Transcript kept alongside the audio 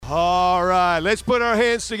All right, let's put our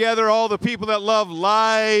hands together, all the people that love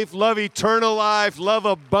life, love eternal life, love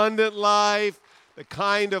abundant life, the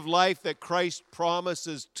kind of life that Christ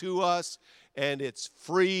promises to us, and it's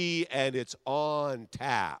free and it's on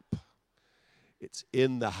tap. It's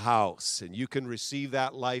in the house, and you can receive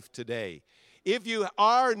that life today. If you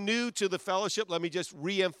are new to the fellowship, let me just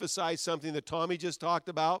reemphasize something that Tommy just talked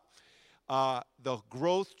about. The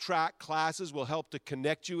growth track classes will help to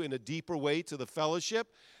connect you in a deeper way to the fellowship.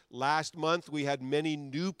 Last month, we had many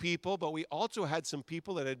new people, but we also had some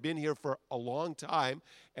people that had been here for a long time,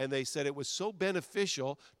 and they said it was so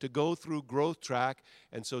beneficial to go through growth track,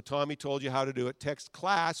 and so Tommy told you how to do it. Text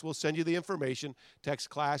CLASS. We'll send you the information. Text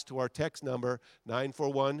CLASS to our text number,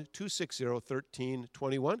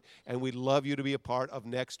 941-260-1321, and we'd love you to be a part of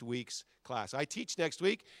next week's class. I teach next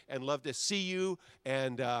week and love to see you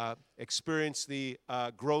and experience the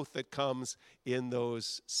growth that comes in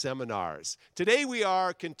those seminars. Today we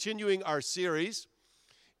are continuing our series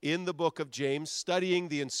in the book of James, studying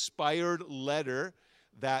the inspired letter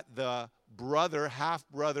that the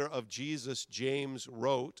half-brother of Jesus, James,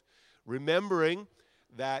 wrote, remembering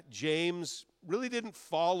that James really didn't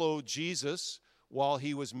follow Jesus while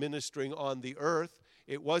he was ministering on the earth.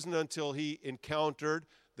 It wasn't until he encountered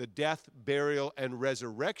the death, burial, and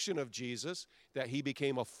resurrection of Jesus that he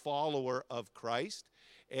became a follower of Christ,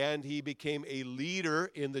 and he became a leader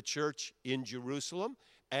in the church in Jerusalem.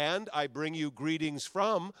 And I bring you greetings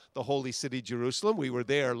from the holy city, Jerusalem. We were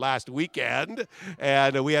there last weekend,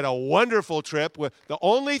 and we had a wonderful trip. The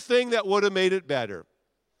only thing that would have made it better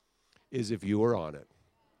is if you were on it.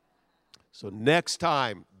 So next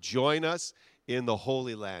time, join us in the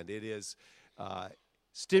Holy Land. It is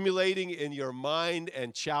stimulating in your mind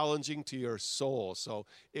and challenging to your soul. So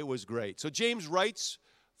it was great. So James writes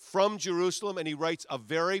from Jerusalem, and he writes a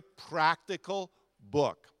very practical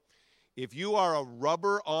book. If you are a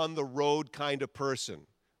rubber on the road kind of person,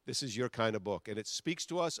 this is your kind of book. And it speaks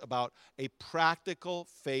to us about a practical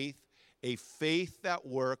faith, a faith that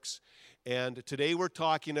works. And today we're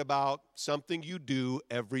talking about something you do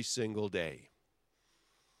every single day.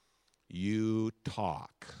 You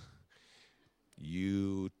talk.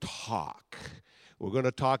 You talk. We're going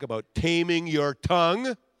to talk about taming your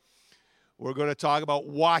tongue. We're going to talk about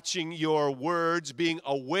watching your words, being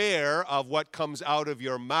aware of what comes out of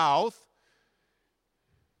your mouth.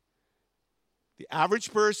 The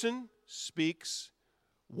average person speaks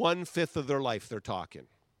 1/5 of their life they're talking.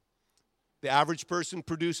 The average person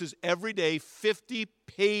produces every day 50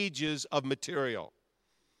 pages of material.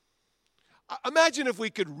 Imagine if we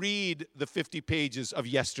could read the 50 pages of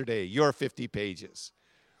yesterday, your 50 pages,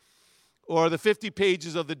 or the 50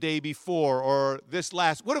 pages of the day before, or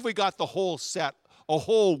what if we got the whole set, a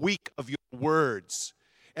whole week of your words,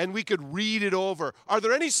 and we could read it over? Are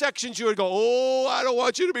there any sections you would go, oh, I don't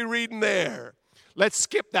want you to be reading there. Let's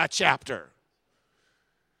skip that chapter.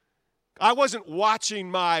 I wasn't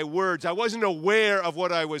watching my words. I wasn't aware of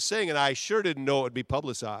what I was saying, and I sure didn't know it would be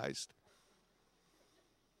publicized.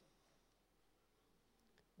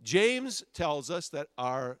 James tells us that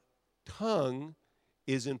our tongue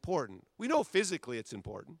is important. We know physically it's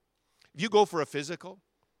important. If you go for a physical,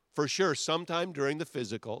 for sure, sometime during the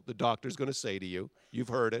physical, the doctor's going to say to you, you've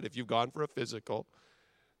heard it, if you've gone for a physical,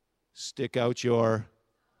 stick out your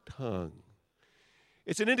tongue.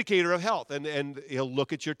 It's an indicator of health, and he'll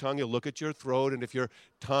look at your tongue, he'll look at your throat, and if your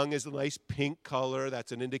tongue is a nice pink color,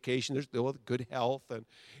 that's an indication there's good health. And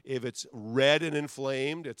if it's red and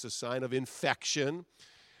inflamed, it's a sign of infection.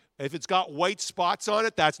 If it's got white spots on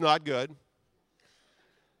it, that's not good.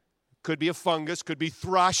 Could be a fungus, could be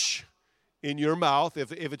thrush in your mouth.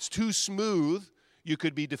 If it's too smooth, you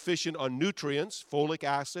could be deficient on nutrients, folic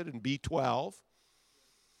acid and B12.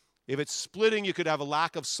 If it's splitting, you could have a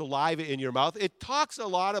lack of saliva in your mouth. It talks a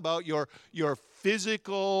lot about your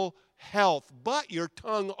physical health, but your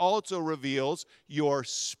tongue also reveals your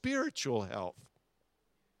spiritual health.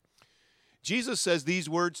 Jesus says these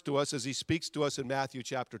words to us as he speaks to us in Matthew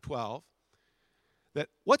chapter 12, that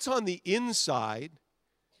what's on the inside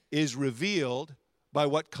is revealed by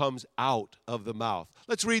what comes out of the mouth.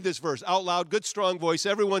 Let's read this verse out loud. Good, strong voice.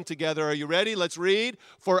 Everyone together. Are you ready? Let's read.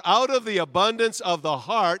 For out of the abundance of the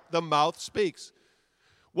heart, the mouth speaks.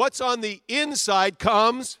 What's on the inside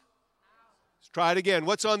comes. Let's try it again.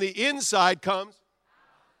 What's on the inside comes.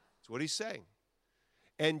 That's what he's saying.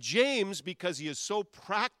 And James, because he is so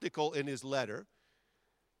practical in his letter,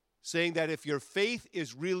 saying that if your faith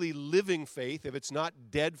is really living faith, if it's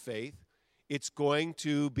not dead faith, it's going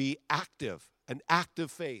to be active, an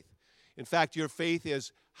active faith. In fact, your faith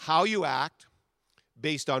is how you act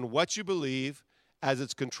based on what you believe as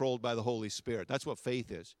it's controlled by the Holy Spirit. That's what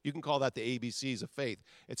faith is. You can call that the ABCs of faith.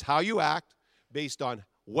 It's how you act based on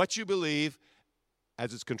what you believe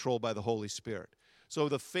as it's controlled by the Holy Spirit. So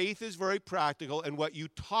the faith is very practical, and what you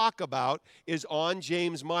talk about is on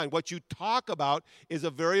James' mind. What you talk about is a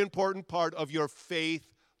very important part of your faith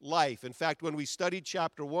life. In fact, when we studied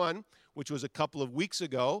chapter 1, which was a couple of weeks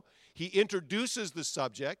ago, he introduces the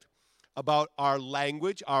subject about our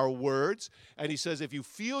language, our words, and he says if you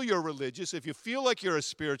feel you're religious, if you feel like you're a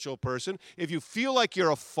spiritual person, if you feel like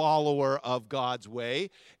you're a follower of God's way,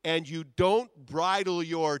 and you don't bridle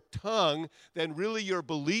your tongue, then really your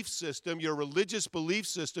belief system, your religious belief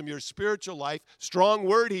system, your spiritual life, strong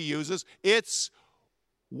word he uses, it's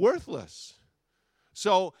worthless.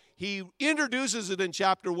 So he introduces it in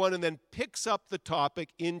chapter 1 and then picks up the topic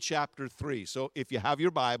in chapter 3. So if you have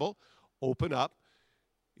your Bible, open up.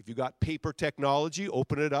 If you've got paper technology,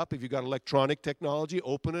 open it up. If you've got electronic technology,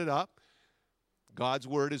 open it up. God's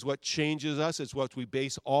word is what changes us. It's what we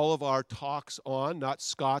base all of our talks on, not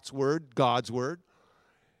Scott's word, God's word.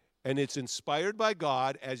 And it's inspired by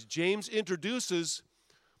God as James introduces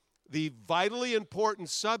the vitally important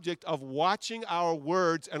subject of watching our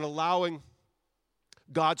words and allowing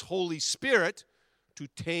God's Holy Spirit to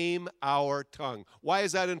tame our tongue. Why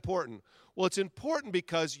is that important? Well, it's important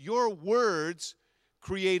because your words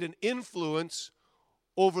create an influence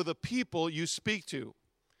over the people you speak to.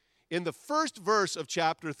 In the first verse of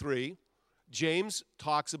chapter 3, James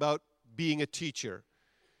talks about being a teacher.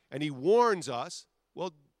 And he warns us,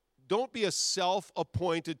 well, don't be a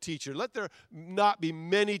self-appointed teacher. Let there not be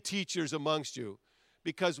many teachers amongst you,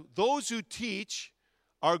 because those who teach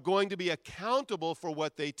are going to be accountable for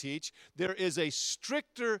what they teach. There is a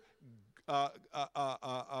stricter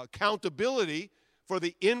accountability for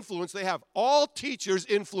the influence they have. All teachers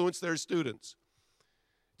influence their students.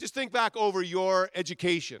 Just think back over your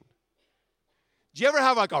education. Did you ever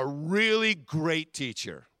have like a really great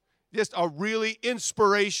teacher? Just a really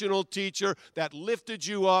inspirational teacher that lifted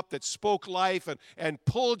you up, that spoke life and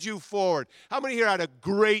pulled you forward. How many here had a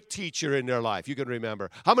great teacher in their life? You can remember.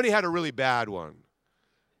 How many had a really bad one?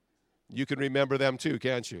 You can remember them too,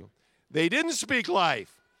 can't you? They didn't speak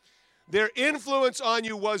life. Their influence on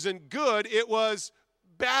you wasn't good, it was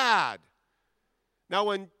bad. Now,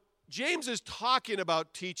 when James is talking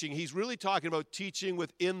about teaching, he's really talking about teaching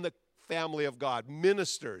within the family of God,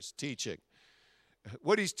 ministers teaching.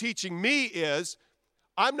 What he's teaching me is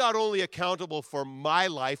I'm not only accountable for my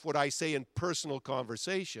life, what I say in personal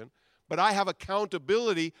conversation, but I have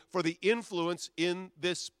accountability for the influence in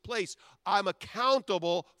this place. I'm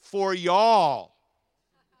accountable for y'all,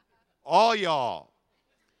 all y'all,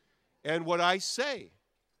 and what I say,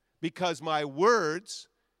 because my words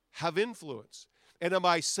have influence. And am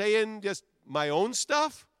I saying just my own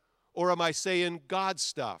stuff, or am I saying God's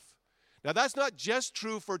stuff? Now, that's not just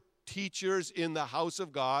true for teachers in the house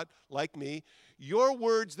of God like me. Your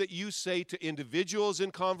words that you say to individuals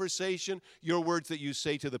in conversation, your words that you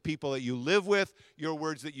say to the people that you live with, your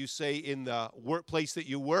words that you say in the workplace that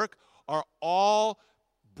you work, are all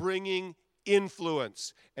bringing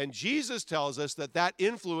influence. And Jesus tells us that that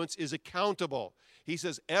influence is accountable. He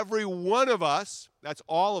says every one of us, that's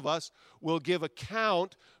all of us, will give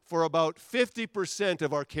account for about 50%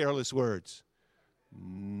 of our careless words.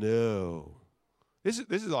 No. This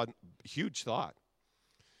is a huge thought.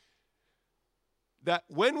 That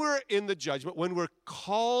when we're in the judgment, when we're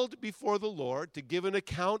called before the Lord to give an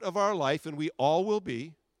account of our life, and we all will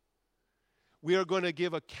be, we are going to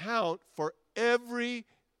give account for every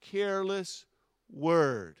careless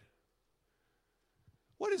word.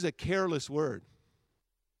 What is a careless word?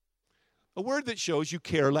 A word that shows you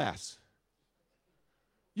care less.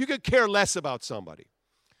 You could care less about somebody.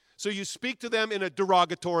 So you speak to them in a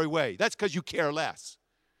derogatory way. That's because you care less.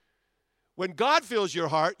 When God fills your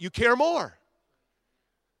heart, you care more.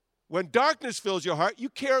 When darkness fills your heart, you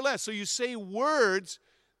care less. So you say words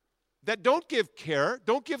that don't give care,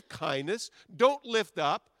 don't give kindness, don't lift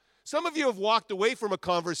up. Some of you have walked away from a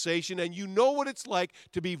conversation and you know what it's like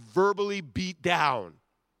to be verbally beat down.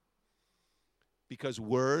 Because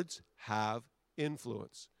words have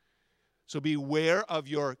influence. So beware of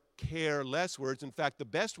your careless words. In fact, the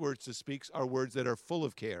best words to speak are words that are full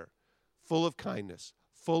of care, full of kindness,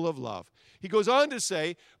 full of love. He goes on to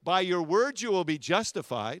say, by your words you will be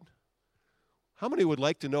justified. How many would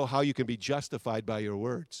like to know how you can be justified by your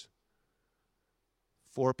words?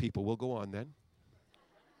 4 people. We'll go on then.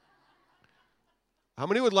 How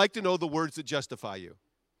many would like to know the words that justify you?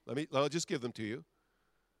 I'll just give them to you.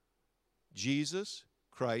 Jesus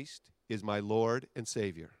Christ is my Lord and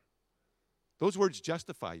Savior. Those words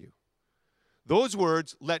justify you. Those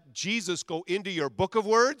words, let Jesus go into your book of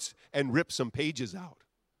words and rip some pages out.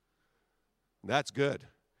 That's good.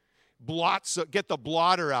 Get the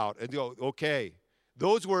blotter out and go, okay.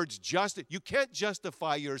 Those words, you can't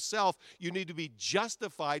justify yourself. You need to be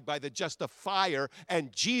justified by the justifier,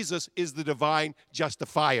 and Jesus is the divine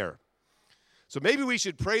justifier. So maybe we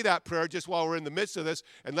should pray that prayer just while we're in the midst of this,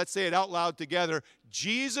 and let's say it out loud together.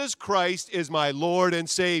 Jesus Christ is my Lord and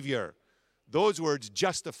Savior. Those words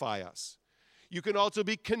justify us. You can also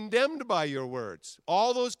be condemned by your words.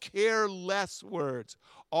 All those careless words.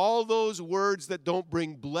 All those words that don't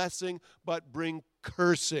bring blessing but bring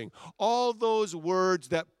cursing. All those words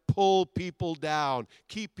that pull people down,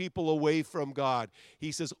 keep people away from God.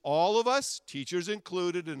 He says all of us, teachers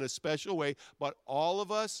included in a special way, but all of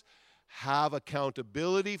us have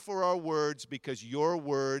accountability for our words because your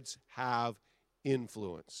words have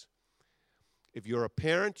influence. If you're a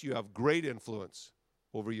parent, you have great influence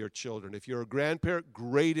over your children. If you're a grandparent,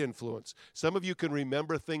 great influence. Some of you can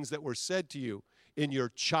remember things that were said to you in your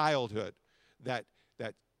childhood that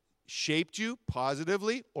shaped you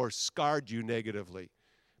positively or scarred you negatively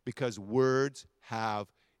because words have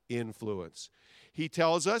influence. He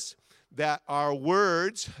tells us that our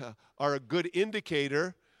words are a good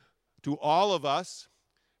indicator to all of us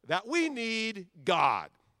that we need God.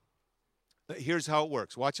 Here's how it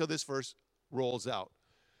works. Watch how this verse rolls out.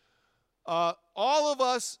 All of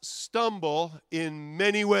us stumble in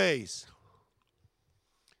many ways.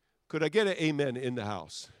 Could I get an amen in the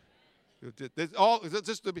house?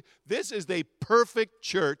 This is the perfect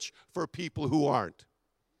church for people who aren't.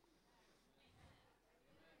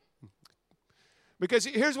 Because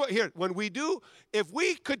when we do, if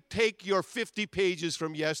we could take your 50 pages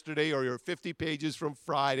from yesterday or your 50 pages from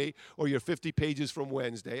Friday or your 50 pages from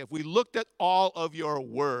Wednesday, if we looked at all of your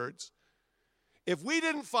words, if we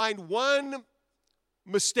didn't find one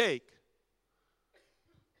mistake,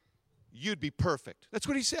 you'd be perfect. That's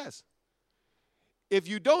what he says. If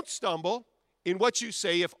you don't stumble in what you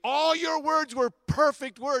say, if all your words were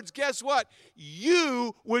perfect words, guess what?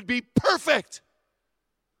 You would be perfect.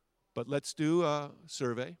 But let's do a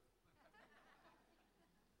survey.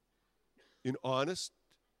 In honesty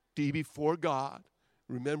before God.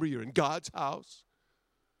 Remember, you're in God's house.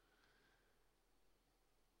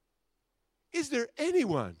 Is there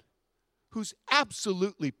anyone who's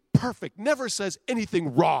absolutely perfect, never says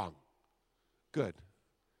anything wrong? Good.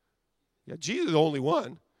 Yeah, Jesus is the only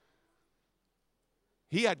one.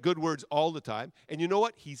 He had good words all the time. And you know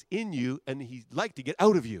what? He's in you, and he'd like to get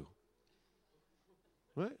out of you.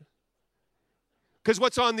 Right? Because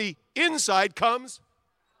what's on the inside comes.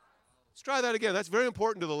 Let's try that again. That's very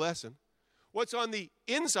important to the lesson. What's on the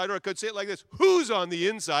inside, or I could say it like this, who's on the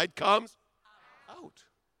inside comes out.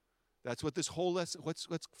 That's what this whole lesson, what's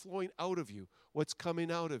flowing out of you, what's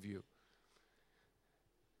coming out of you.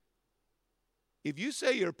 If you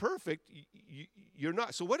say you're perfect, you're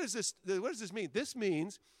not. So what does this mean? This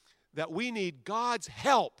means that we need God's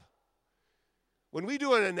help. When we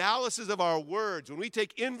do an analysis of our words, when we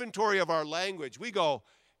take inventory of our language, we go,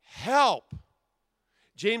 help.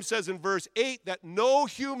 James says in verse 8 that no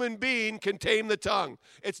human being can tame the tongue.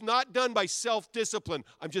 It's not done by self-discipline.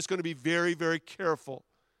 I'm just going to be very, very careful.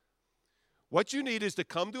 What you need is to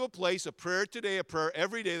come to a place, a prayer today, a prayer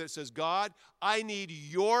every day that says, God, I need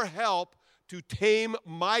your help to tame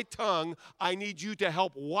my tongue. I need you to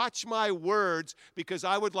help watch my words because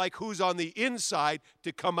I would like who's on the inside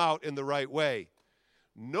to come out in the right way.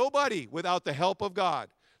 Nobody without the help of God.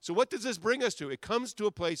 So what does this bring us to? It comes to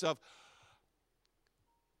a place of,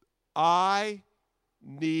 I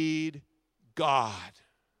need God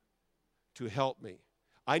to help me.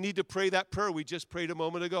 I need to pray that prayer we just prayed a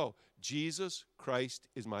moment ago. Jesus Christ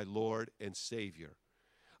is my Lord and Savior.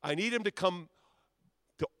 I need him to come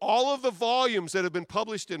to all of the volumes that have been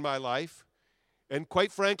published in my life. And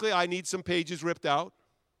quite frankly, I need some pages ripped out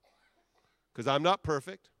because I'm not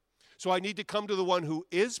perfect. So I need to come to the one who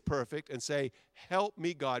is perfect and say, help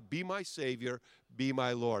me, God, be my Savior, be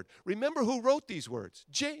my Lord. Remember who wrote these words?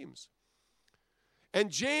 James. And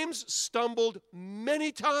James stumbled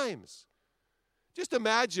many times. Just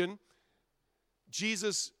imagine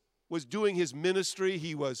Jesus was doing his ministry.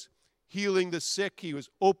 He was healing the sick. He was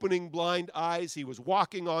opening blind eyes. He was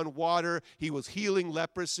walking on water. He was healing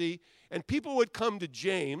leprosy. And people would come to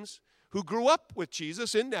James, who grew up with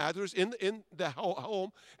Jesus in Nazareth, in the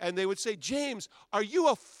home, and they would say, James, are you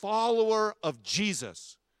a follower of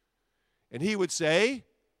Jesus? And he would say,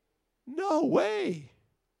 no way.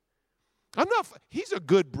 He's a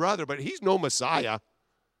good brother, but he's no Messiah.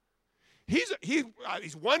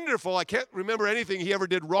 He's wonderful. I can't remember anything he ever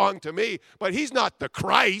did wrong to me, but he's not the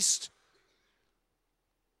Christ.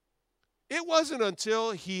 It wasn't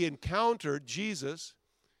until he encountered Jesus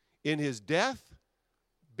in his death,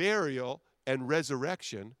 burial, and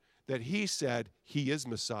resurrection that he said, he is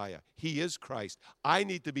Messiah. He is Christ. I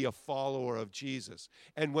need to be a follower of Jesus.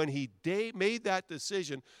 And when he made that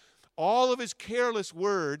decision, all of his careless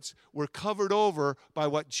words were covered over by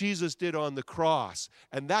what Jesus did on the cross.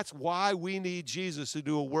 And that's why we need Jesus to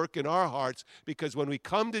do a work in our hearts, because when we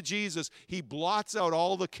come to Jesus, he blots out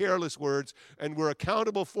all the careless words, and we're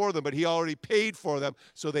accountable for them, but he already paid for them,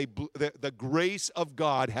 so the grace of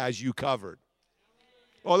God has you covered.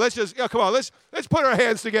 Oh, come on, let's put our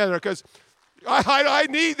hands together, because I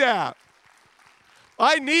need that.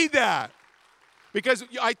 I need that. Because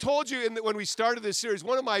I told you when we started this series,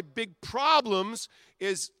 one of my big problems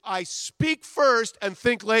is I speak first and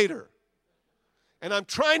think later. And I'm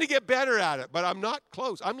trying to get better at it, but I'm not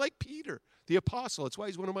close. I'm like Peter, the apostle. That's why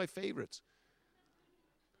he's one of my favorites.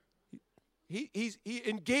 He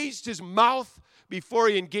engaged his mouth before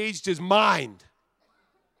he engaged his mind.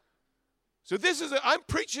 So I'm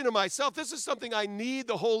preaching to myself. This is something I need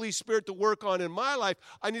the Holy Spirit to work on in my life.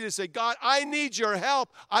 I need to say, God, I need your help.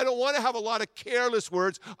 I don't want to have a lot of careless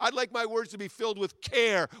words. I'd like my words to be filled with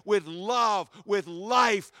care, with love, with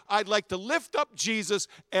life. I'd like to lift up Jesus,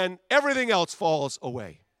 and everything else falls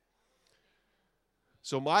away.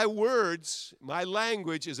 So my words, my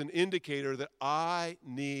language is an indicator that I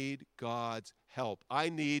need God's help. I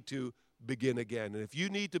need to begin again. And if you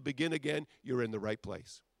need to begin again, you're in the right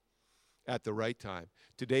place at the right time.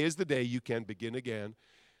 Today is the day you can begin again,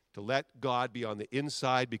 to let God be on the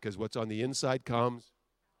inside, because what's on the inside comes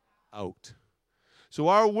out. So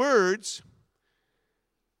our words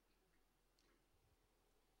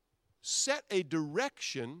set a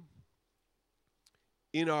direction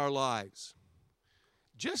in our lives.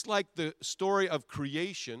 Just like the story of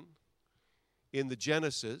creation in the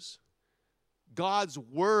Genesis, God's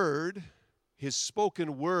word, his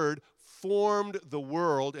spoken word, formed the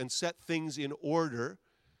world and set things in order.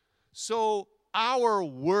 So our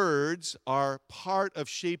words are part of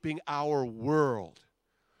shaping our world.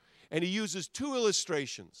 And he uses two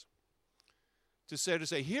illustrations to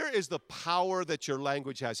say, here is the power that your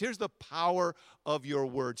language has. Here's the power of your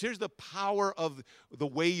words. Here's the power of the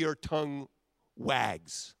way your tongue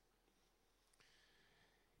wags.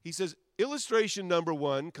 He says, illustration number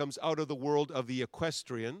one comes out of the world of the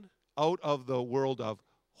equestrian, out of the world of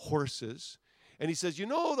horses. And he says,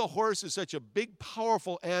 the horse is such a big,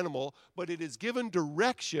 powerful animal, but it is given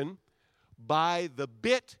direction by the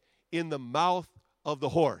bit in the mouth of the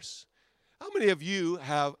horse. How many of you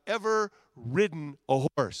have ever ridden a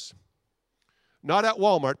horse? Not at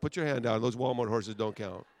Walmart. Put your hand down. Those Walmart horses don't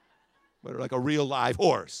count. But like a real live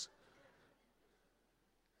horse.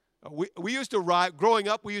 We used to ride, growing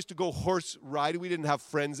up, we used to go horse riding. We didn't have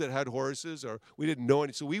friends that had horses, or we didn't know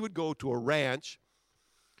any. So we would go to a ranch.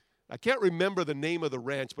 I can't remember the name of the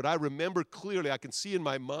ranch, but I remember clearly, I can see in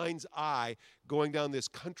my mind's eye going down this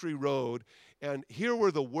country road, and here were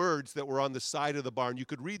the words that were on the side of the barn. You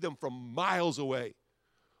could read them from miles away.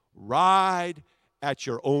 Ride at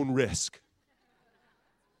your own risk.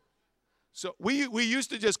 So we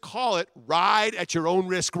used to just call it Ride at Your Own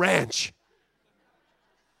Risk Ranch.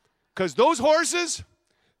 Because those horses,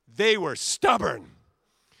 they were stubborn.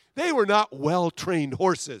 They were not well-trained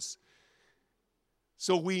horses.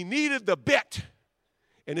 So we needed the bit.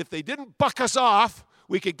 And if they didn't buck us off,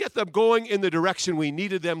 we could get them going in the direction we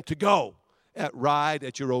needed them to go at Ride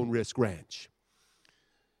at Your Own Risk Ranch.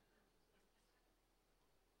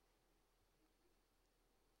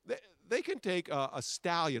 They can take a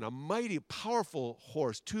stallion, a mighty, powerful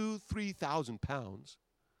horse, 2,000-3,000 pounds,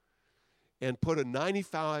 and put a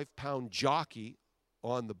 95-pound jockey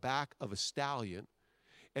on the back of a stallion.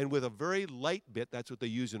 And with a very light bit, that's what they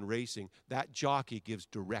use in racing, that jockey gives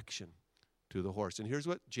direction to the horse. And here's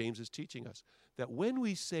what James is teaching us, that when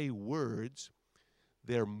we say words,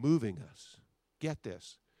 they're moving us. Get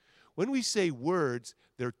this. When we say words,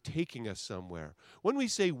 they're taking us somewhere. When we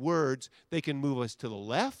say words, they can move us to the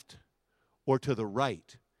left or to the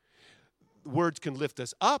right. Words can lift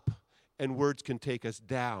us up, and words can take us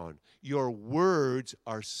down. Your words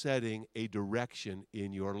are setting a direction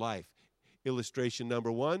in your life. Illustration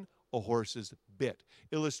number one, a horse's bit.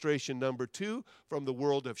 Illustration number two, from the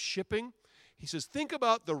world of shipping. He says, think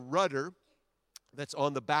about the rudder that's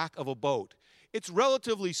on the back of a boat. It's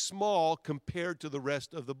relatively small compared to the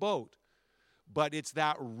rest of the boat. But it's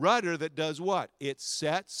that rudder that does what? It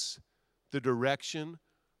sets the direction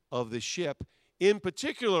of the ship. In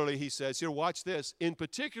particularly, he says, here, watch this, in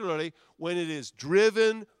particularly when it is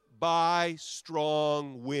driven by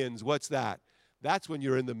strong winds. What's that? That's when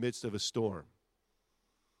you're in the midst of a storm.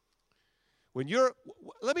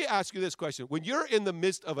 Let me ask you this question. When you're in the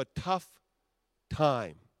midst of a tough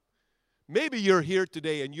time, maybe you're here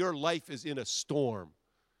today and your life is in a storm.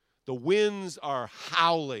 The winds are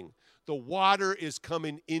howling. The water is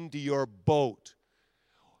coming into your boat.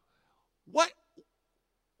 What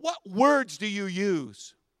words do you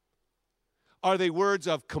use? Are they words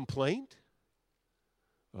of complaint?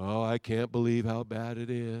 Oh, I can't believe how bad it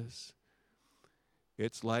is.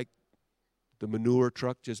 It's like the manure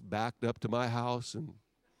truck just backed up to my house and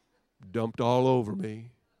dumped all over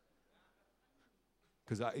me.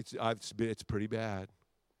 Because it's pretty bad.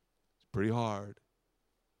 It's pretty hard.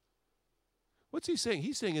 What's he saying?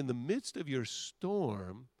 He's saying in the midst of your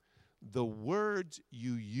storm, the words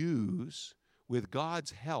you use with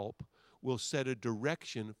God's help will set a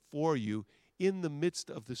direction for you in the midst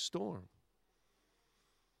of the storm.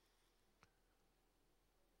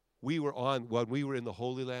 When we were in the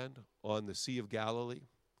Holy Land on the Sea of Galilee,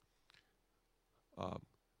 a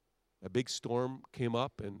big storm came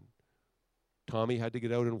up and Tommy had to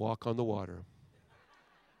get out and walk on the water.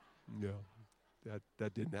 No,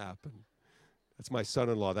 that didn't happen. That's my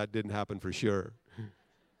son-in-law. That didn't happen for sure.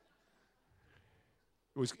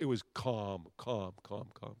 It was calm.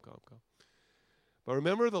 But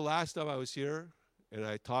remember the last time I was here and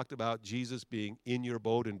I talked about Jesus being in your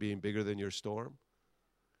boat and being bigger than your storm?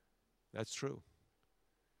 That's true.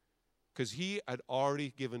 Because he had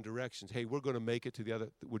already given directions. Hey, we're going to make it to the other.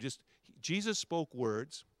 Jesus spoke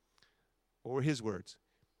words, or his words.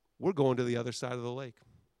 We're going to the other side of the lake.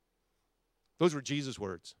 Those were Jesus'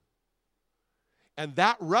 words. And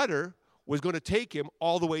that rudder was going to take him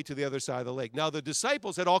all the way to the other side of the lake. Now, the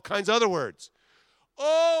disciples had all kinds of other words.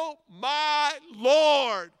 Oh, my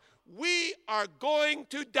Lord, we are going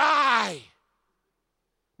to die.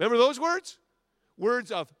 Remember those words?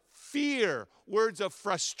 Words of fear, words of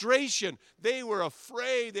frustration. They were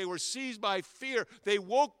afraid. They were seized by fear. They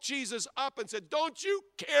woke Jesus up and said, don't you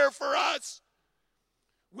care for us?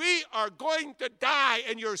 We are going to die,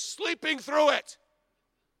 and you're sleeping through it.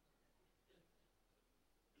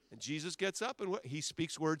 And Jesus gets up, and he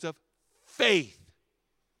speaks words of faith.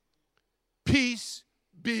 Peace,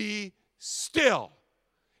 be still.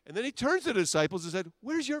 And then he turns to the disciples and said,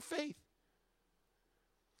 where's your faith?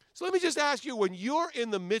 So let me just ask you, when you're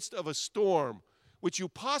in the midst of a storm, which you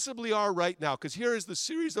possibly are right now, because here is the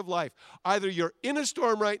series of life. Either you're in a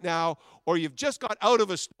storm right now, or you've just got out of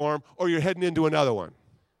a storm, or you're heading into another one.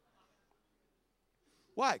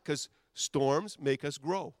 Why? Because storms make us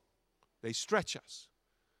grow. They stretch us.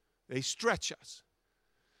 They stretch us.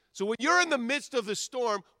 So when you're in the midst of the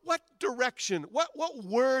storm, what direction, what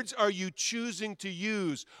words are you choosing to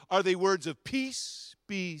use? Are they words of peace,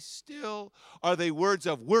 be still? Are they words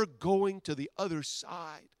of we're going to the other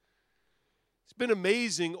side? It's been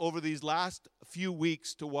amazing over these last few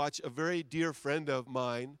weeks to watch a very dear friend of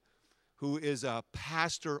mine who is a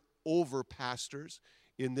pastor over pastors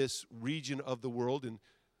in this region of the world in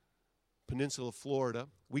Peninsula, Florida.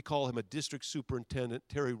 We call him a district superintendent,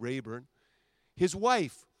 Terry Rayburn. His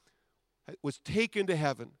wife was taken to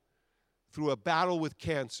heaven through a battle with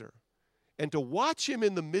cancer. And to watch him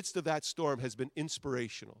in the midst of that storm has been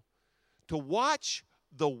inspirational. To watch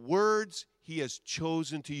the words he has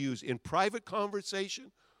chosen to use in private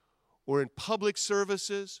conversation or in public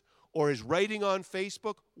services or his writing on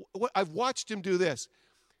Facebook. I've watched him do this.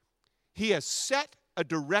 He has set a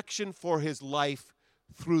direction for his life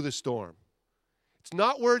through the storm. It's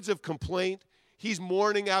not words of complaint. He's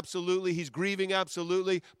mourning, absolutely. He's grieving,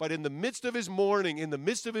 absolutely. But in the midst of his mourning, in the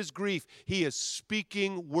midst of his grief, he is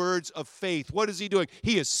speaking words of faith. What is he doing?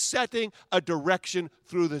 He is setting a direction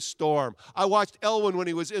through the storm. I watched Elwin when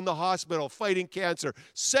he was in the hospital fighting cancer,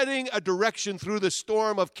 setting a direction through the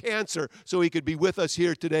storm of cancer so he could be with us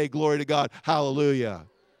here today. Glory to God. Hallelujah.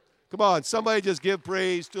 Come on, somebody just give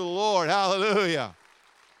praise to the Lord. Hallelujah.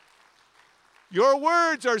 Your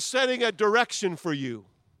words are setting a direction for you.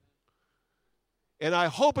 And I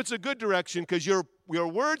hope it's a good direction, because your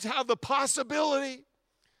words have the possibility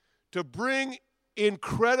to bring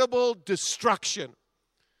incredible destruction.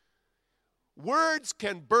 Words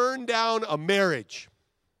can burn down a marriage.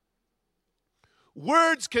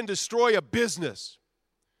 Words can destroy a business.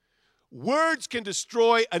 Words can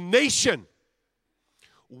destroy a nation.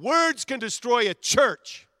 Words can destroy a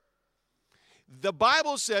church. The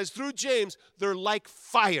Bible says through James, they're like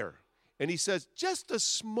fire. And he says just a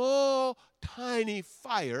small, tiny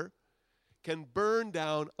fire can burn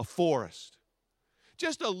down a forest.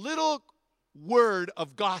 Just a little word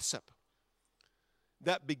of gossip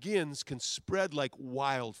that begins can spread like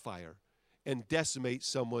wildfire and decimate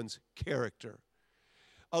someone's character.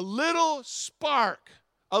 A little spark,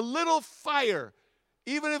 a little fire,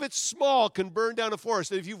 even if it's small, can burn down a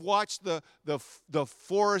forest. And if you've watched the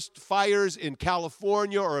forest fires in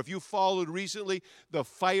California, or if you followed recently the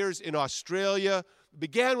fires in Australia, it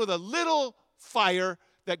began with a little fire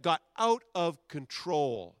that got out of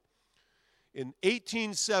control. In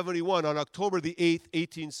 1871, on October the 8th,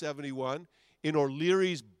 1871, in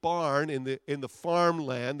O'Leary's barn in the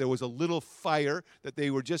farmland, there was a little fire that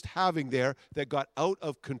they were just having there that got out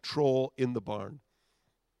of control in the barn.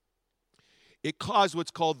 It caused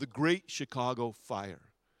what's called the Great Chicago Fire.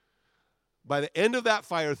 By the end of that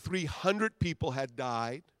fire, 300 people had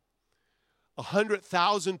died.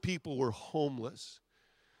 100,000 people were homeless.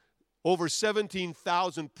 Over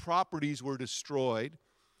 17,000 properties were destroyed.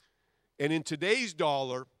 And in today's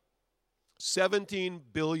dollar, $17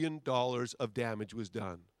 billion of damage was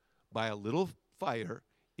done by a little fire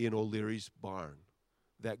in O'Leary's barn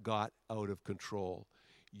that got out of control.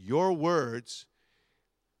 Your words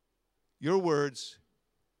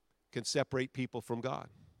can separate people from God.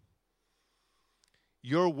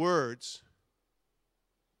 Your words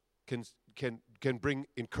can bring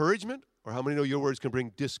encouragement, or how many know your words can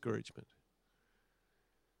bring discouragement?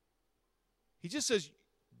 He just says,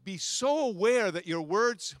 be so aware that your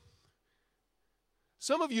words.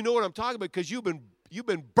 Some of you know what I'm talking about because you've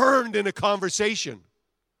been burned in a conversation.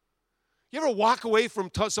 You ever walk away from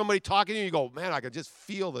somebody talking to you and you go, man, I can just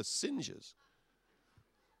feel the singes.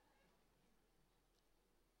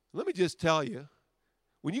 Let me just tell you,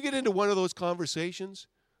 when you get into one of those conversations,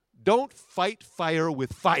 don't fight fire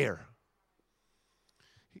with fire.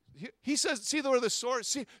 He says, see where the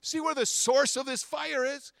source of this fire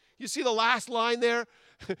is? You see the last line there?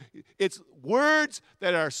 It's words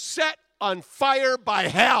that are set on fire by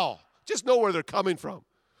hell. Just know where they're coming from.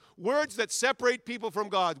 Words that separate people from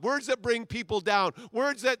God. Words that bring people down.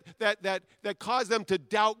 Words that cause them to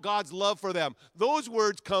doubt God's love for them. Those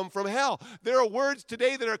words come from hell. There are words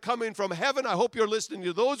today that are coming from heaven. I hope you're listening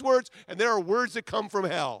to those words. And there are words that come from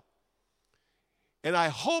hell. And I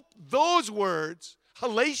hope those words,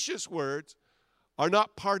 hellacious words, are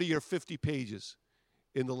not part of your 50 pages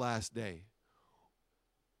in the last day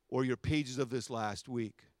or your pages of this last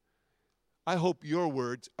week. I hope your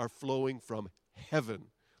words are flowing from heaven.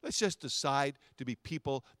 Let's just decide to be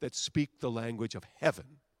people that speak the language of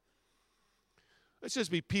heaven. Let's just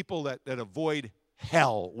be people that avoid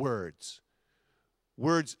hell words.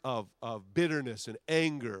 Words of bitterness and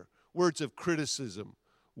anger. Words of criticism.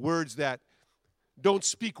 Words that don't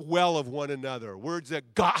speak well of one another. Words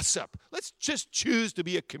that gossip. Let's just choose to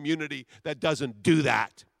be a community that doesn't do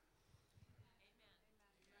that.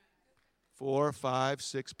 4, 5,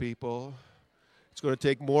 6 people. It's going to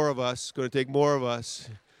take more of us. It's going to take more of us.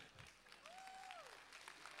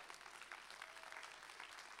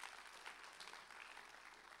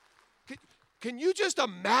 Can you just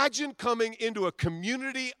imagine coming into a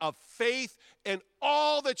community of faith and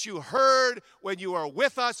all that you heard when you were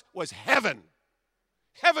with us was heaven?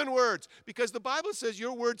 Heaven words. Because the Bible says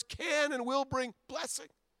your words can and will bring blessing.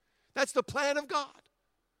 That's the plan of God.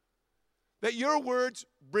 That your words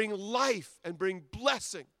bring life and bring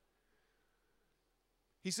blessing.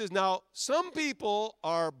 He says, now, some people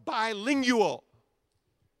are bilingual.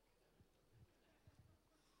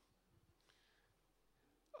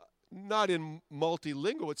 Not in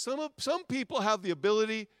multilingual, but some people have the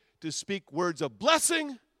ability to speak words of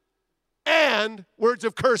blessing and words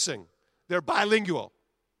of cursing. They're bilingual.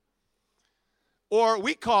 Or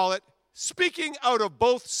we call it speaking out of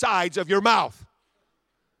both sides of your mouth.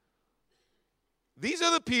 These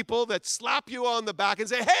are the people that slap you on the back and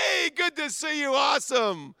say, hey, good to see you,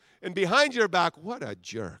 awesome. And behind your back, what a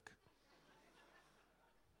jerk.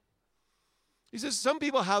 He says some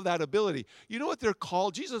people have that ability. You know what they're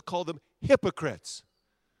called? Jesus called them hypocrites.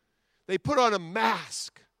 They put on a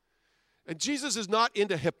mask. And Jesus is not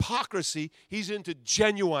into hypocrisy. He's into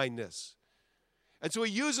genuineness. And so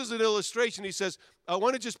he uses an illustration. He says, I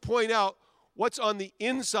want to just point out what's on the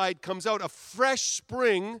inside comes out. A fresh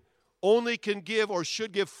spring only can give or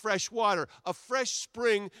should give fresh water. A fresh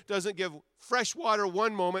spring doesn't give fresh water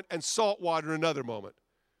one moment and salt water another moment.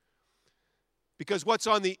 Because what's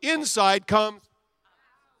on the inside comes.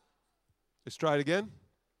 Let's try it again.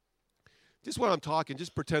 Just when I'm talking,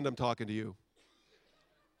 just pretend I'm talking to you.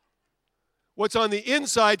 What's on the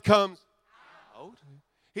inside comes out.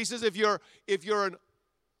 He says if you're an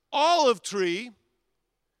olive tree,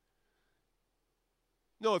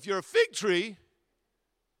 if you're a fig tree,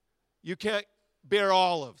 you can't bear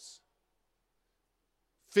olives.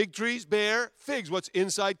 Fig trees bear figs. What's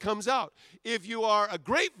inside comes out. If you are a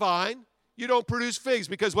grapevine, you don't produce figs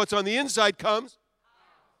because what's on the inside comes.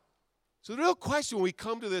 So the real question when we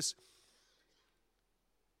come to this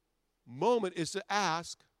moment is to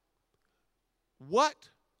ask, what,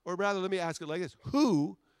 or rather let me ask it like this,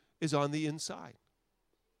 who is on the inside?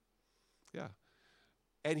 Yeah.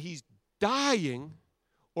 And he's dying,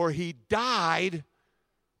 or he died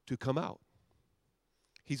to come out.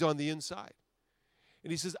 He's on the inside.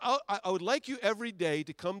 And he says, I would like you every day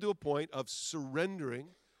to come to a point of surrendering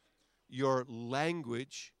your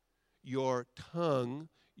language, your tongue,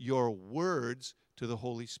 your words to the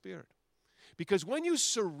Holy Spirit. Because when you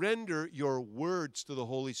surrender your words to the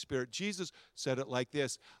Holy Spirit, Jesus said it like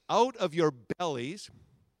this, out of your bellies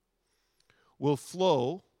will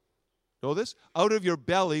flow, know this? Out of your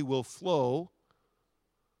belly will flow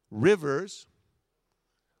rivers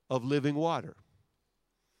of living water.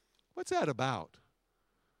 What's that about?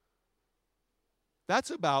 That's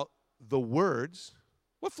about the words.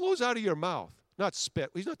 What flows out of your mouth? Not spit.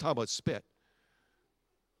 He's not talking about spit.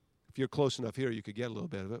 If you're close enough here, you could get a little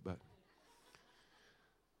bit of it, but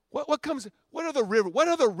what are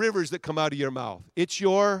the rivers that come out of your mouth? It's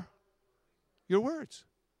your words.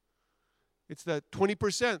 It's the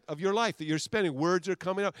 20% of your life that you're spending. Words are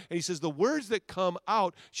coming out. And he says the words that come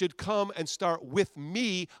out should come and start with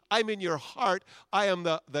me. I'm in your heart. I am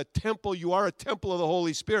the temple. You are a temple of the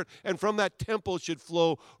Holy Spirit. And from that temple should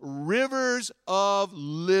flow rivers of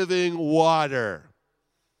living water.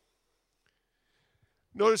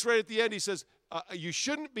 Notice right at the end he says, you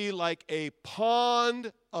shouldn't be like a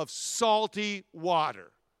pond of salty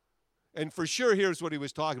water. And for sure, here's what he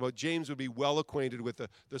was talking about. James would be well acquainted with the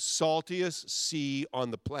saltiest sea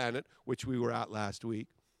on the planet, which we were at last week.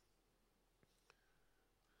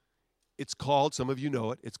 It's called, some of you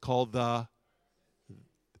know it, it's called the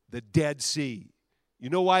Dead Sea. You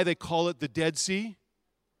know why they call it the Dead Sea?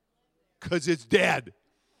 Because it's dead.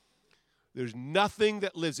 There's nothing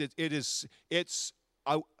that lives.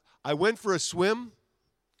 I went for a swim.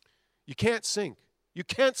 You can't sink. You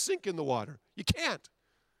can't sink in the water. You can't.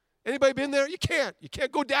 Anybody been there? You can't. You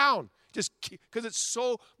can't go down just because it's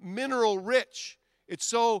so mineral rich.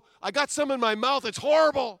 I got some in my mouth. It's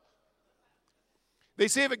horrible. They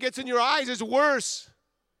say if it gets in your eyes, it's worse.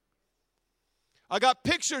 I got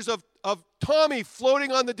pictures of Tommy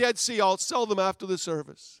floating on the Dead Sea. I'll sell them after the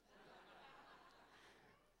service.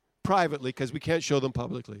 Privately, because we can't show them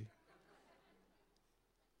publicly.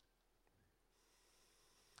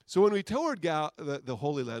 So when we toured the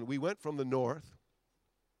Holy Land, we went from the north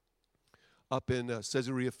up in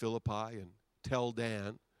Caesarea Philippi and Tel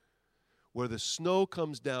Dan, where the snow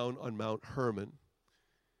comes down on Mount Hermon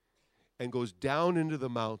and goes down into the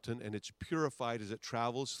mountain, and it's purified as it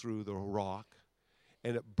travels through the rock,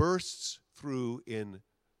 and it bursts through in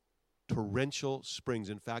torrential springs.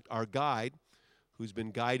 In fact, our guide, who's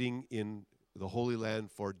been guiding in the Holy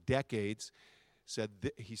Land for decades,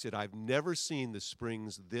 he said, I've never seen the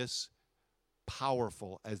springs this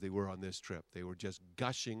powerful as they were on this trip. They were just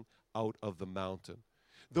gushing out of the mountain.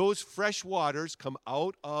 Those fresh waters come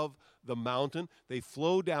out of the mountain. They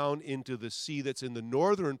flow down into the sea that's in the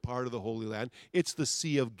northern part of the Holy Land. It's the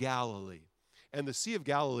Sea of Galilee. And the Sea of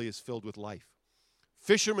Galilee is filled with life.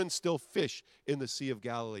 Fishermen still fish in the Sea of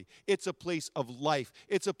Galilee. It's a place of life.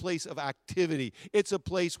 It's a place of activity. It's a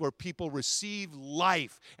place where people receive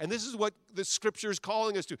life. And this is what the Scripture is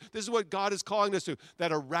calling us to. This is what God is calling us to,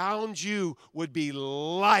 that around you would be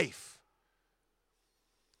life.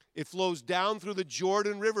 It flows down through the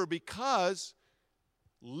Jordan River because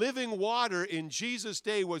living water in Jesus'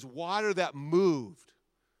 day was water that moved,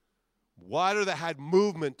 water that had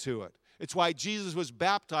movement to it. It's why Jesus was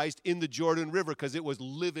baptized in the Jordan River, because it was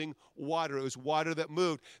living water. It was water that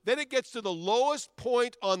moved. Then it gets to the lowest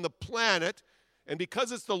point on the planet, and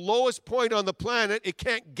because it's the lowest point on the planet, it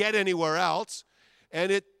can't get anywhere else,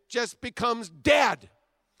 and it just becomes dead.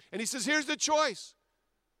 And he says, here's the choice.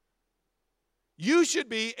 You should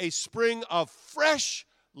be a spring of fresh,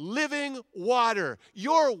 living water.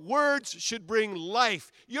 Your words should bring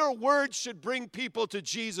life. Your words should bring people to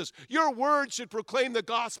Jesus. Your words should proclaim the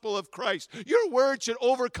gospel of Christ. Your words should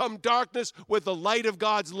overcome darkness with the light of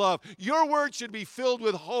God's love. Your words should be filled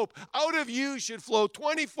with hope. Out of you should flow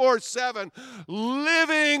 24/7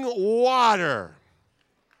 living water.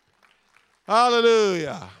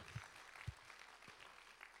 Hallelujah.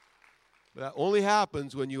 That only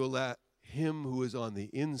happens when you let Him who is on the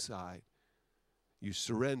inside, you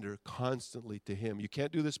surrender constantly to Him. You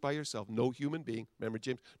can't do this by yourself. No human being, remember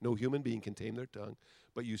James, no human being can tame their tongue,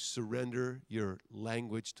 but you surrender your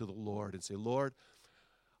language to the Lord and say, Lord,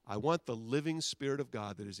 I want the living Spirit of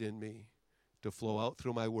God that is in me to flow out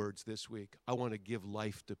through my words this week. I want to give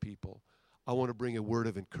life to people. I want to bring a word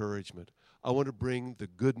of encouragement. I want to bring the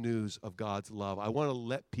good news of God's love. I want to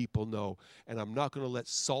let people know, and I'm not going to let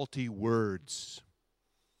salty words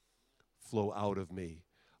flow out of me.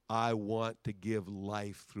 I want to give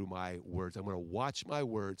life through my words. I'm going to watch my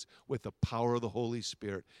words with the power of the Holy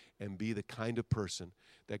Spirit and be the kind of person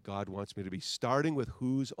that God wants me to be, starting with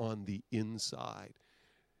who's on the inside,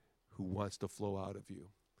 who wants to flow out of you.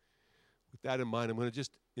 With that in mind, I'm going to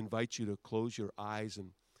just invite you to close your eyes and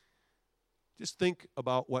just think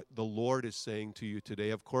about what the Lord is saying to you today.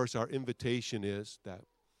 Of course, our invitation is that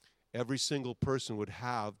every single person would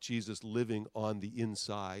have Jesus living on the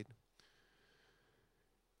inside.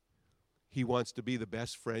 He wants to be the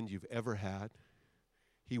best friend you've ever had.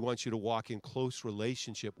 He wants you to walk in close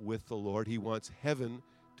relationship with the Lord. He wants heaven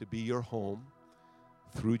to be your home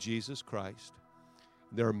through Jesus Christ.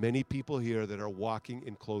 There are many people here that are walking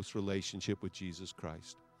in close relationship with Jesus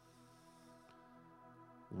Christ.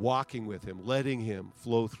 Walking with him, letting him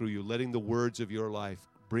flow through you, letting the words of your life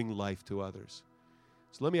bring life to others.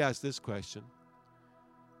 So let me ask this question.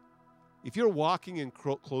 If you're walking in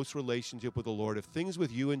close relationship with the Lord, if things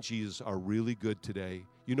with you and Jesus are really good today,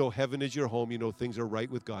 you know heaven is your home, you know things are right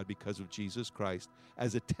with God because of Jesus Christ,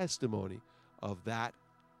 as a testimony of that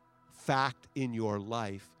fact in your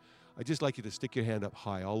life, I'd just like you to stick your hand up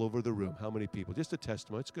high all over the room. How many people? Just a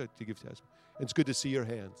testimony. It's good to give testimony. And it's good to see your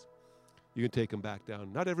hands. You can take them back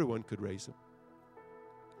down. Not everyone could raise them.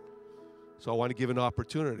 So I want to give an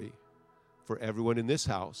opportunity for everyone in this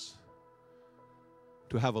house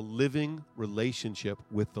to have a living relationship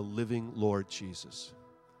with the living Lord Jesus.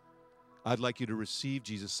 I'd like you to receive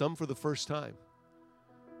Jesus, some for the first time.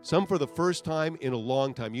 Some for the first time in a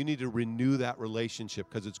long time. You need to renew that relationship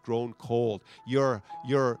because it's grown cold. Your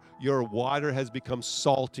water has become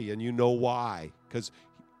salty, and you know why. Because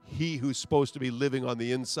he who's supposed to be living on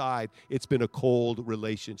the inside, it's been a cold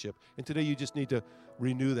relationship. And today you just need to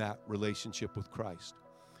renew that relationship with Christ.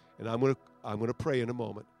 And I'm going to pray in a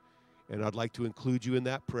moment. And I'd like to include you in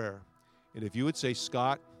that prayer. And if you would say,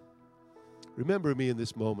 Scott, remember me in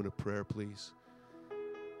this moment of prayer, please.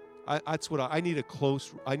 That's what I need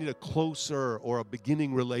a closer or a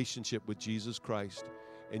beginning relationship with Jesus Christ.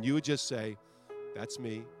 And you would just say, that's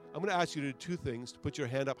me. I'm going to ask you to do two things. To put your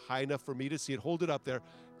hand up high enough for me to see it. Hold it up there.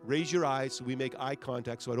 Raise your eyes so we make eye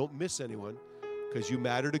contact so I don't miss anyone, because you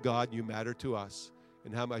matter to God and you matter to us.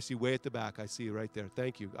 And I see way at the back. I see you right there.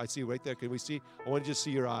 Thank you. I see you right there. Can we see? I want to just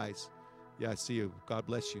see your eyes. Yeah, I see you. God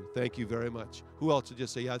bless you. Thank you very much. Who else would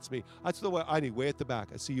just say, yeah, that's me? That's the way I need. Way at the back.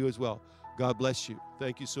 I see you as well. God bless you.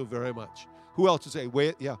 Thank you so very much. Who else would say,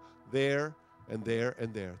 there and there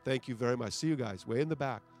and there. Thank you very much. See you guys. Way in the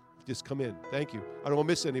back. Just come in. Thank you. I don't want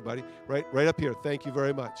to miss anybody. Right up here. Thank you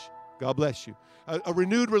very much. God bless you. A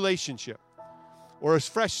renewed relationship or a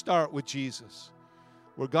fresh start with Jesus,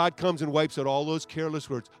 where God comes and wipes out all those careless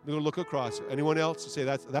words. I'm going to look across. Anyone else to say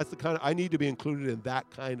that's the kind of, I need to be included in that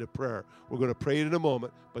kind of prayer. We're going to pray it in a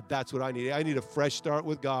moment, but that's what I need. I need a fresh start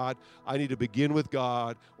with God. I need to begin with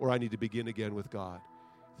God, or I need to begin again with God.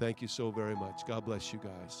 Thank you so very much. God bless you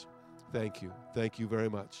guys. Thank you. Thank you very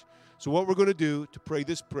much. So what we're going to do to pray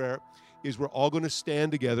this prayer is we're all going to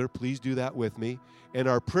stand together. Please do that with me. And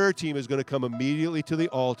our prayer team is going to come immediately to the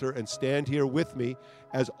altar and stand here with me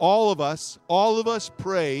as all of us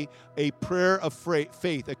pray a prayer of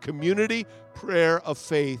faith, a community prayer of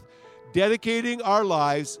faith, dedicating our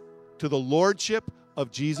lives to the lordship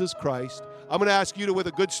of Jesus Christ. I'm going to ask you to, with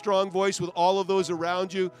a good, strong voice, with all of those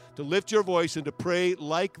around you, to lift your voice and to pray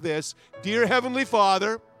like this. Dear Heavenly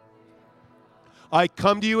Father, I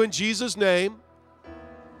come to you in Jesus' name.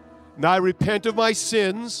 And I repent of my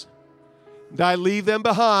sins, and I leave them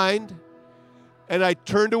behind, and I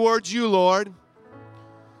turn towards you, Lord,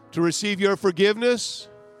 to receive your forgiveness,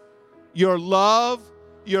 your love,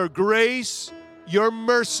 your grace, your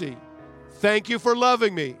mercy. Thank you for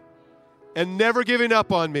loving me and never giving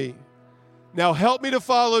up on me. Now help me to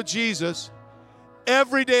follow Jesus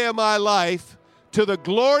every day of my life. To the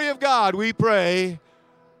glory of God, we pray.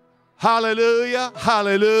 Hallelujah,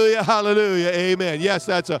 hallelujah, hallelujah, amen. Yes,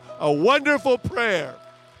 that's a wonderful prayer.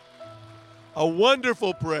 A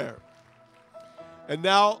wonderful prayer. And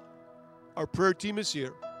now our prayer team is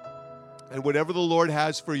here. And whatever the Lord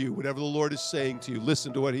has for you, whatever the Lord is saying to you,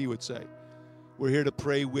 listen to what he would say. We're here to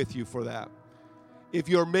pray with you for that. If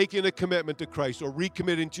you're making a commitment to Christ or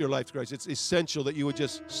recommitting to your life to Christ, it's essential that you would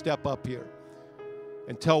just step up here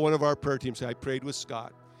and tell one of our prayer teams, say, I prayed with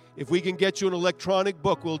Scott. If we can get you an electronic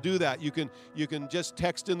book, we'll do that. You can just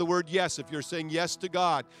text in the word yes. If you're saying yes to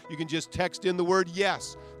God, you can just text in the word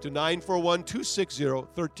yes to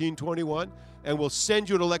 941-260-1321, and we'll send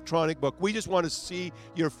you an electronic book. We just want to see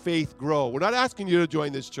your faith grow. We're not asking you to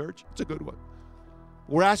join this church. It's a good one.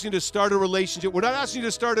 We're asking you to start a relationship. We're not asking you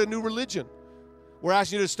to start a new religion. We're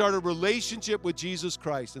asking you to start a relationship with Jesus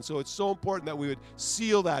Christ. And so it's so important that we would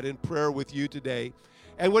seal that in prayer with you today.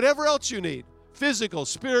 And whatever else you need, physical,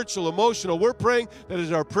 spiritual, emotional, we're praying that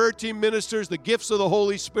as our prayer team ministers, the gifts of the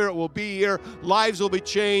Holy Spirit will be here, lives will be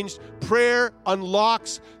changed. Prayer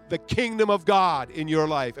unlocks the kingdom of God in your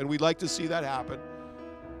life, and we'd like to see that happen.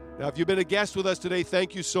 Now, if you've been a guest with us today,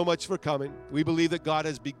 thank you so much for coming. We believe that God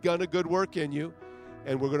has begun a good work in you,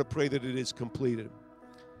 and we're going to pray that it is completed.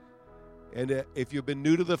 And if you've been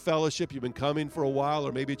new to the fellowship, you've been coming for a while,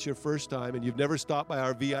 or maybe it's your first time, and you've never stopped by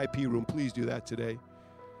our VIP room, please do that today.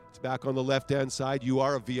 It's back on the left-hand side. You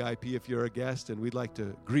are a VIP if you're a guest, and we'd like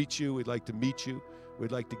to greet you. We'd like to meet you.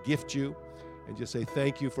 We'd like to gift you and just say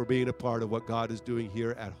thank you for being a part of what God is doing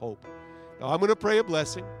here at Hope. Now, I'm going to pray a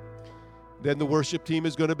blessing. Then the worship team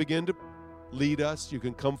is going to begin to lead us. You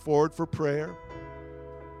can come forward for prayer.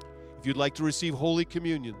 If you'd like to receive Holy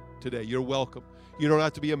Communion today, you're welcome. You don't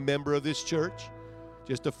have to be a member of this church,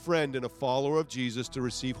 just a friend and a follower of Jesus to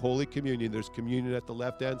receive Holy Communion. There's communion at the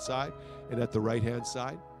left-hand side and at the right-hand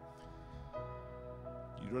side.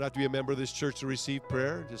 You don't have to be a member of this church to receive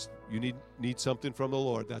prayer. Just you need something from the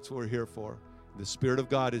Lord. That's what we're here for. The Spirit of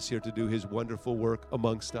God is here to do His wonderful work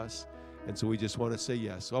amongst us. And so we just want to say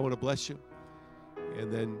yes. So I want to bless you.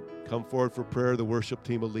 And then come forward for prayer. The worship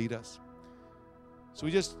team will lead us. So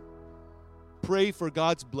we just pray for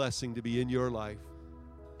God's blessing to be in your life.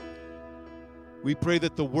 We pray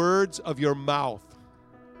that the words of your mouth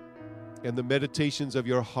and the meditations of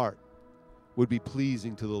your heart would be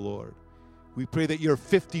pleasing to the Lord. We pray that your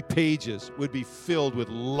 50 pages would be filled with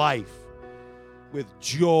life, with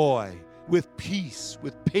joy, with peace,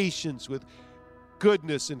 with patience, with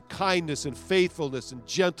goodness and kindness and faithfulness and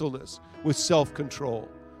gentleness, with self-control.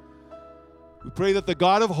 We pray that the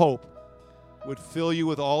God of hope would fill you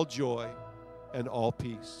with all joy and all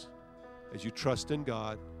peace as you trust in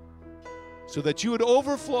God, so that you would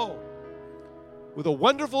overflow with a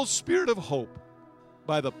wonderful spirit of hope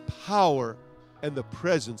by the power and the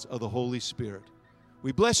presence of the Holy Spirit.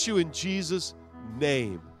 We bless you in Jesus'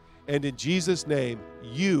 name. And in Jesus' name,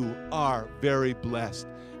 you are very blessed.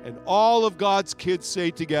 And all of God's kids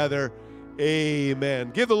say together, amen.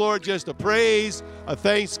 Give the Lord just a praise, a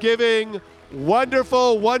thanksgiving.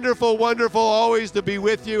 Wonderful, wonderful, wonderful always to be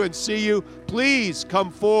with you and see you. Please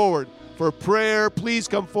come forward for prayer. Please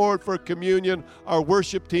come forward for communion. Our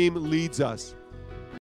worship team leads us.